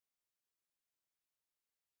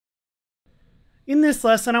In this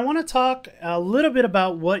lesson, I want to talk a little bit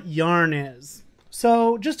about what Yarn is.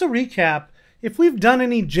 So just to recap, if we've done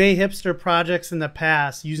any JHipster projects in the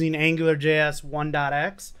past using AngularJS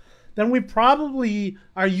 1.x, then we probably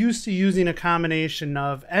are used to using a combination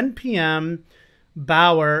of NPM,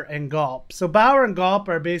 Bower, and Gulp. So Bower and Gulp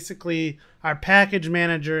are basically our package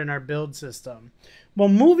manager and our build system. Well,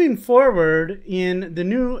 moving forward in the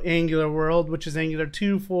new Angular world, which is Angular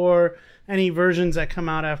 2.4, any versions that come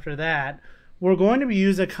out after that, we're going to be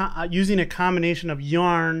using a combination of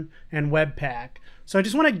Yarn and Webpack. So I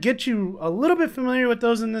just want to get you a little bit familiar with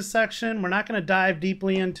those in this section. We're not going to dive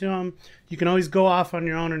deeply into them. You can always go off on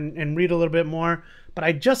your own and read a little bit more. But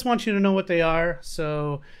I just want you to know what they are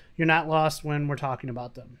so you're not lost when we're talking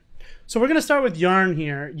about them. So we're going to start with Yarn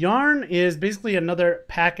here. Yarn is basically another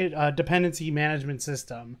package dependency management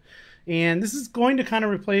system. And this is going to kind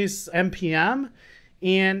of replace NPM.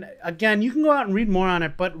 And again, you can go out and read more on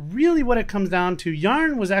it, but really what it comes down to,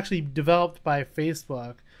 Yarn was actually developed by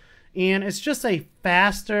Facebook. And it's just a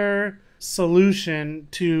faster solution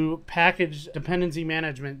to package dependency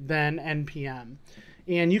management than NPM.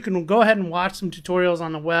 And you can go ahead and watch some tutorials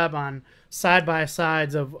on the web on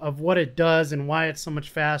side-by-sides of what it does and why it's so much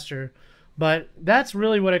faster. But that's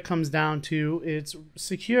really what it comes down to. It's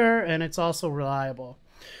secure and it's also reliable.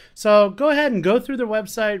 So go ahead and go through their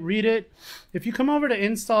website, read it. If you come over to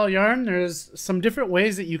install Yarn, there's some different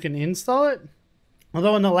ways that you can install it.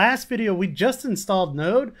 Although in the last video, we just installed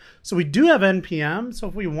Node, so we do have NPM. So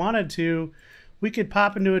if we wanted to, we could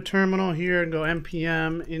pop into a terminal here and go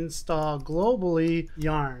npm install globally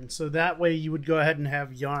Yarn. So that way you would go ahead and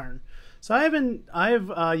have Yarn. So I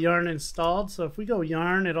have Yarn installed. So if we go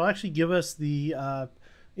Yarn, it'll actually give us the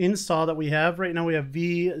install that we have. Right now we have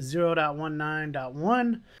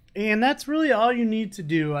v0.19.1. And that's really all you need to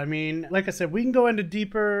do. I mean, like I said, we can go into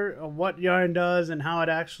deeper what Yarn does and how it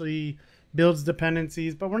actually builds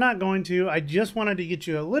dependencies, but we're not going to. I just wanted to get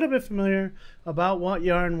you a little bit familiar about what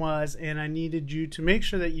Yarn was, and I needed you to make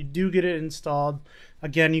sure that you do get it installed.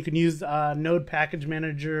 Again, you can use Node Package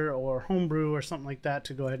Manager or Homebrew or something like that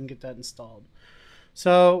to go ahead and get that installed.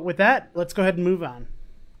 So with that, let's go ahead and move on.